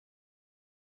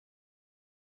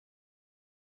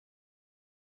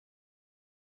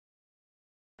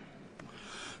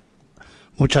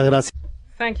Muchas gracias.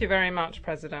 Thank you very much,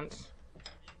 President.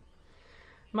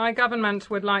 My government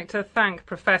would like to thank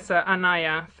Professor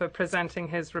Anaya for presenting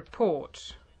his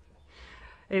report.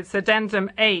 Its Addendum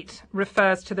 8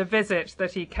 refers to the visit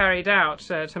that he carried out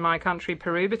to my country,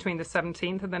 Peru, between the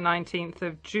 17th and the 19th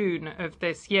of June of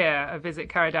this year, a visit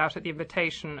carried out at the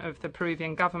invitation of the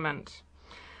Peruvian government.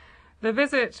 The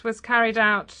visit was carried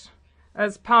out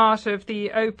as part of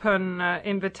the open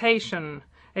invitation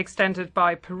extended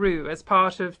by Peru as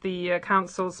part of the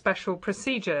Council's special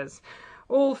procedures,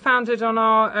 all founded on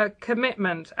our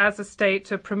commitment as a state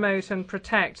to promote and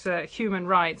protect human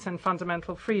rights and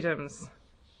fundamental freedoms.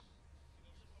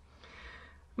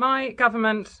 My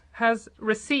government has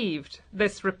received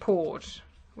this report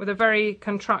with a very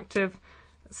constructive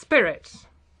spirit,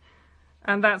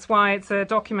 and that's why it's a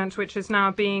document which is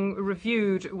now being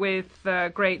reviewed with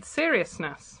great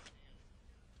seriousness,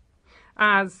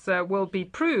 as will be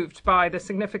proved by the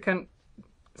significant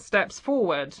steps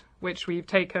forward which we've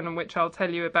taken and which I'll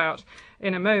tell you about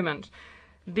in a moment.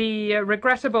 The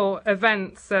regrettable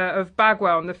events of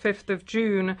Bagua on the 5th of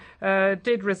June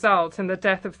did result in the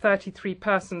death of 33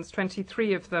 persons,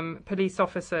 23 of them police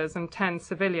officers and 10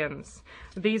 civilians.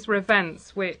 These were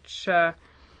events which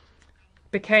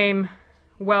became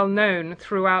well known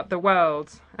throughout the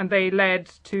world, and they led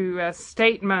to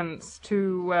statements,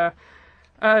 to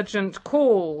urgent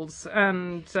calls,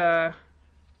 and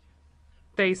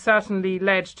they certainly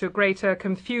led to greater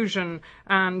confusion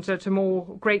and to more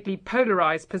greatly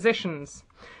polarized positions.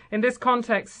 In this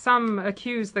context, some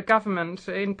accuse the government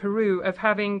in Peru of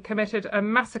having committed a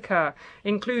massacre,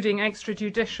 including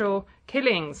extrajudicial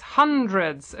killings,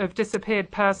 hundreds of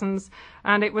disappeared persons,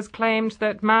 and it was claimed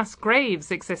that mass graves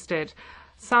existed.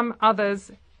 Some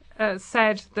others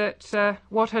said that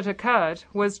what had occurred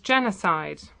was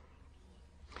genocide.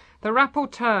 The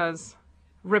rapporteur's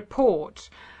report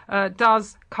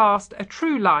does cast a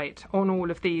true light on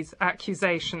all of these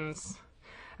accusations.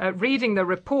 Reading the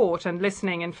report and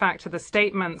listening, in fact, to the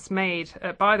statements made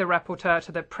by the rapporteur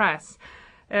to the press,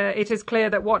 it is clear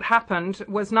that what happened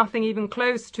was nothing even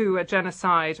close to a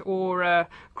genocide or a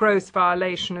gross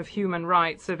violation of human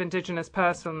rights of indigenous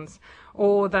persons,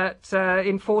 or that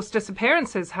enforced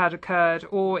disappearances had occurred,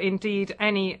 or indeed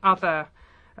any other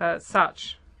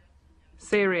such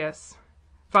serious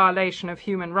violation of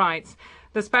human rights.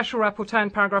 The Special Rapporteur in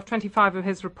paragraph 25 of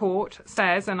his report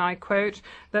says, and I quote,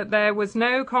 that there was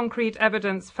no concrete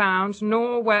evidence found,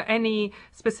 nor were any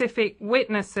specific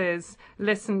witnesses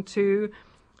listened to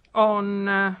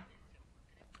on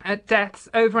deaths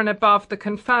over and above the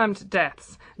confirmed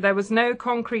deaths. There was no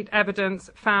concrete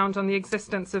evidence found on the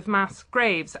existence of mass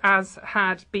graves, as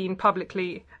had been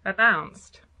publicly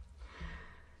announced.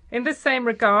 In this same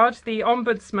regard, the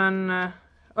Ombudsman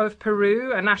of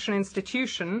Peru, a national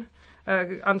institution,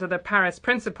 under the Paris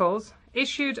Principles,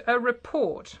 issued a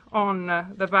report on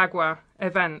the Bagua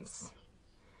events,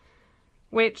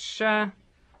 which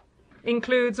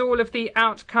includes all of the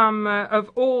outcome of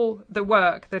all the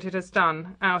work that it has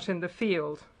done out in the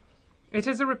field. It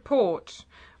is a report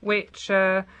which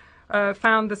found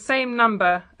the same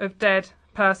number of dead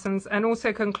persons and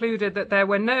also concluded that there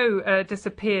were no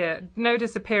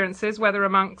disappearances, whether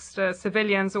amongst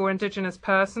civilians or indigenous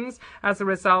persons, as a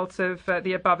result of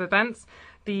the above events.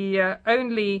 The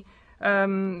only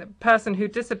person who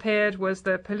disappeared was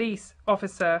the police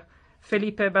officer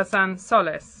Felipe Bazan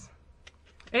Soles.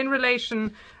 In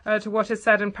relation to what is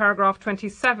said in paragraph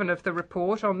 27 of the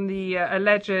report on the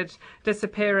alleged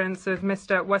disappearance of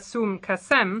Mr. Wassoum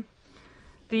Kassem,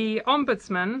 the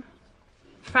Ombudsman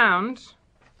found,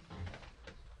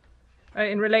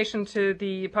 in relation to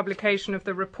the publication of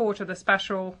the report of the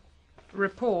special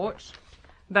report,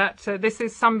 that this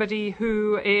is somebody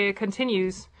who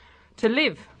continues to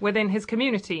live within his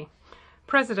community.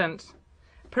 President,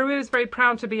 Peru is very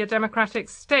proud to be a democratic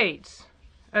state,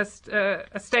 a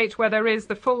state where there is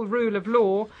the full rule of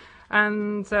law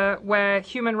and where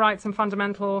human rights and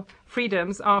fundamental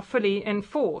freedoms are fully in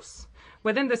force.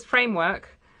 Within this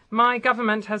framework, my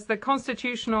government has the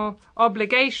constitutional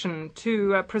obligation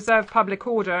to preserve public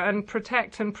order and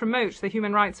protect and promote the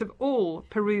human rights of all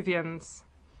Peruvians.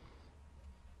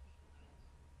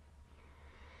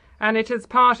 And it is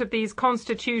part of this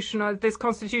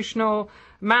constitutional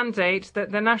mandate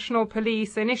that the National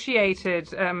Police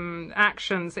initiated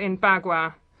actions in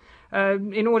Bagua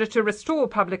in order to restore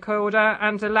public order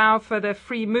and allow for the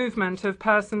free movement of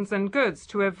persons and goods,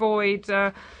 to avoid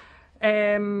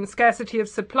scarcity of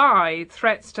supply,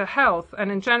 threats to health,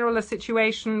 and in general a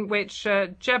situation which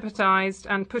jeopardized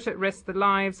and put at risk the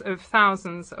lives of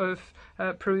thousands of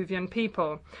Peruvian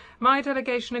people. My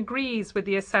delegation agrees with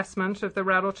the assessment of the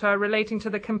rapporteur relating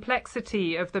to the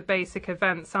complexity of the basic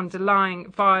events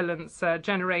underlying violence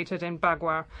generated in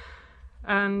Bagua.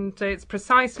 And it's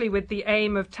precisely with the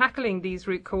aim of tackling these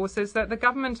root causes that the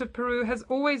government of Peru has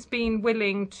always been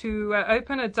willing to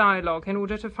open a dialogue in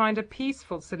order to find a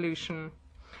peaceful solution.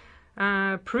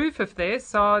 Proof of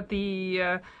this are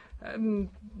the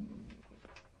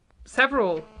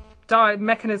several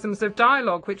mechanisms of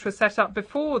dialogue which were set up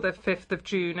before the 5th of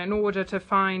June in order to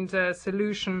find a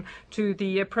solution to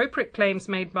the appropriate claims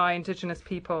made by indigenous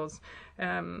peoples.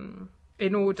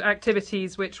 In order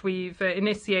activities which we've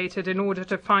initiated in order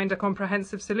to find a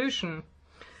comprehensive solution.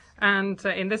 And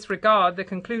in this regard, the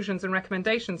conclusions and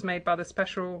recommendations made by the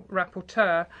Special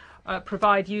Rapporteur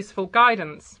provide useful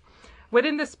guidance.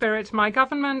 Within this spirit, my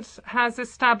government has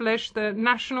established the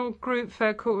National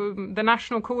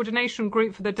Coordination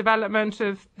Group for the Development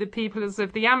of the Peoples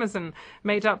of the Amazon,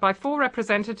 made up by 4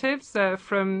 representatives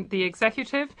from the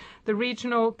executive, the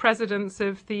regional presidents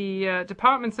of the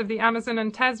departments of the Amazon,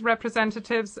 and 10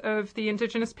 representatives of the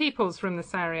indigenous peoples from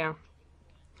this area.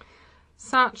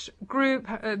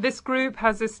 This group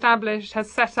has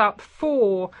set up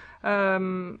 4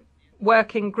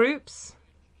 working groups,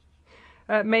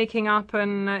 making up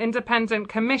an independent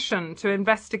commission to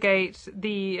investigate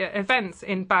the events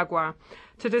in Bagua,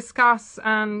 to discuss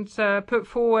and put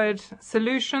forward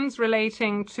solutions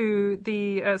relating to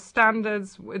the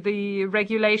standards, the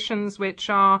regulations which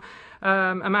are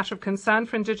a matter of concern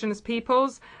for indigenous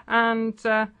peoples, and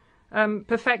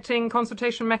perfecting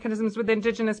consultation mechanisms with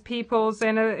indigenous peoples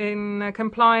in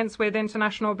compliance with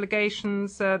international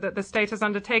obligations that the state has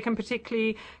undertaken,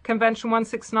 particularly Convention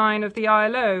 169 of the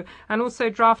ILO, and also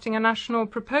drafting a national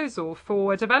proposal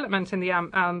for development in the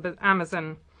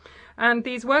Amazon. And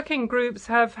these working groups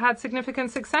have had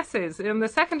significant successes. On the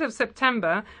 2nd of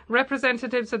September,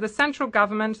 representatives of the central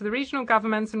government, the regional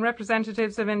governments, and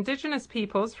representatives of indigenous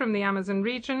peoples from the Amazon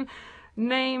region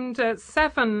named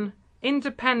 7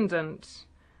 independent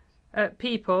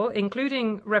people,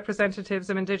 including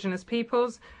representatives of indigenous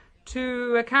peoples,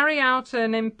 to carry out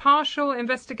an impartial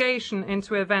investigation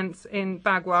into events in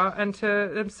Bagua and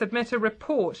to submit a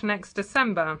report next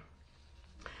December.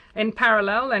 In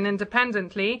parallel and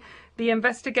independently, the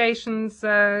investigations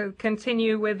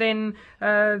continue within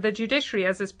the judiciary,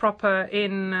 as is proper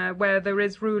in where there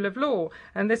is rule of law,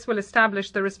 and this will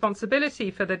establish the responsibility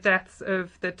for the deaths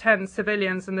of the 10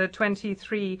 civilians and the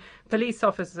 23 police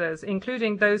officers,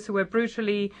 including those who were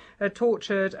brutally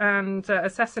tortured and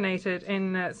assassinated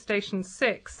in Station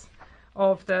 6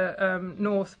 of the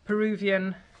North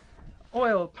Peruvian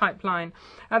oil pipeline.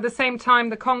 At the same time,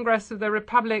 the Congress of the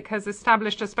Republic has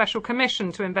established a special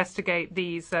commission to investigate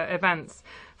these events.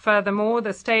 Furthermore,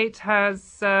 the state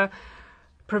has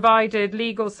provided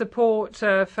legal support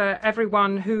for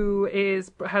everyone who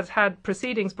has had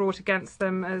proceedings brought against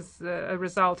them as a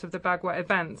result of the Bagua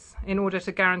events in order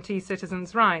to guarantee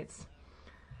citizens' rights.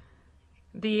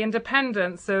 The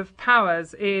independence of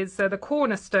powers is the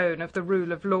cornerstone of the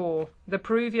rule of law. The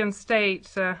Peruvian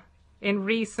state in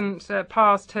recent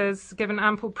past has given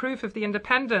ample proof of the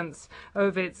independence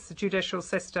of its judicial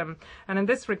system. And in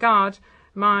this regard,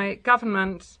 my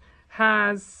government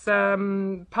has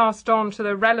passed on to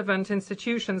the relevant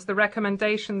institutions the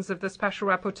recommendations of the Special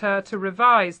Rapporteur to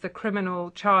revise the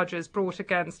criminal charges brought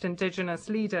against indigenous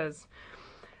leaders.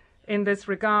 In this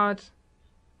regard,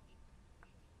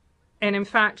 and in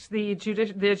fact, the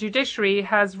judiciary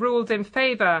has ruled in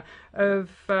favor of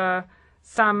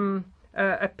some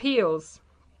appeals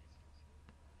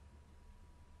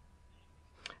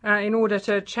in order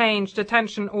to change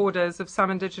detention orders of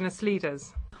some indigenous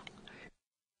leaders.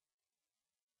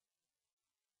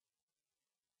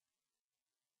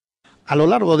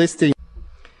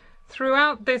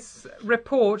 Throughout this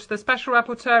report, the Special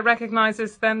Rapporteur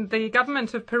recognizes then the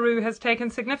government of Peru has taken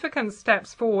significant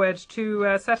steps forward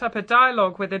to set up a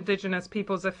dialogue with indigenous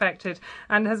peoples affected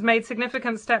and has made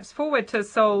significant steps forward to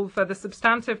solve the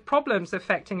substantive problems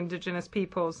affecting indigenous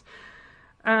peoples.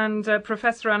 And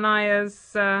Professor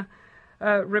Anaya's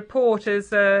report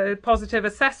is a positive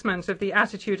assessment of the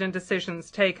attitude and decisions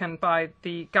taken by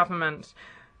the government.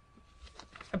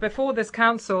 Before this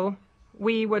council,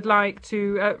 we would like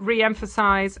to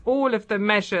re-emphasize all of the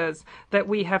measures that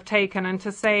we have taken and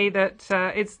to say that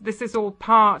this is all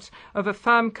part of a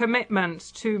firm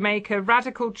commitment to make a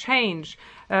radical change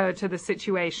to the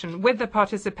situation with the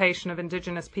participation of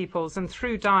indigenous peoples and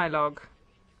through dialogue.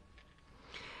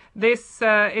 This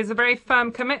is a very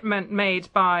firm commitment made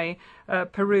by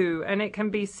Peru, and it can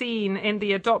be seen in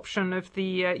the adoption of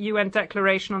the UN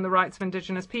Declaration on the Rights of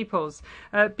Indigenous Peoples.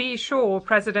 Be sure,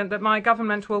 President, that my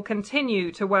government will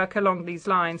continue to work along these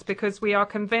lines, because we are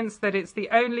convinced that it's the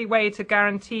only way to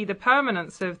guarantee the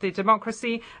permanence of the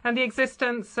democracy and the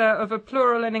existence of a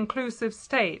plural and inclusive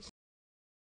state.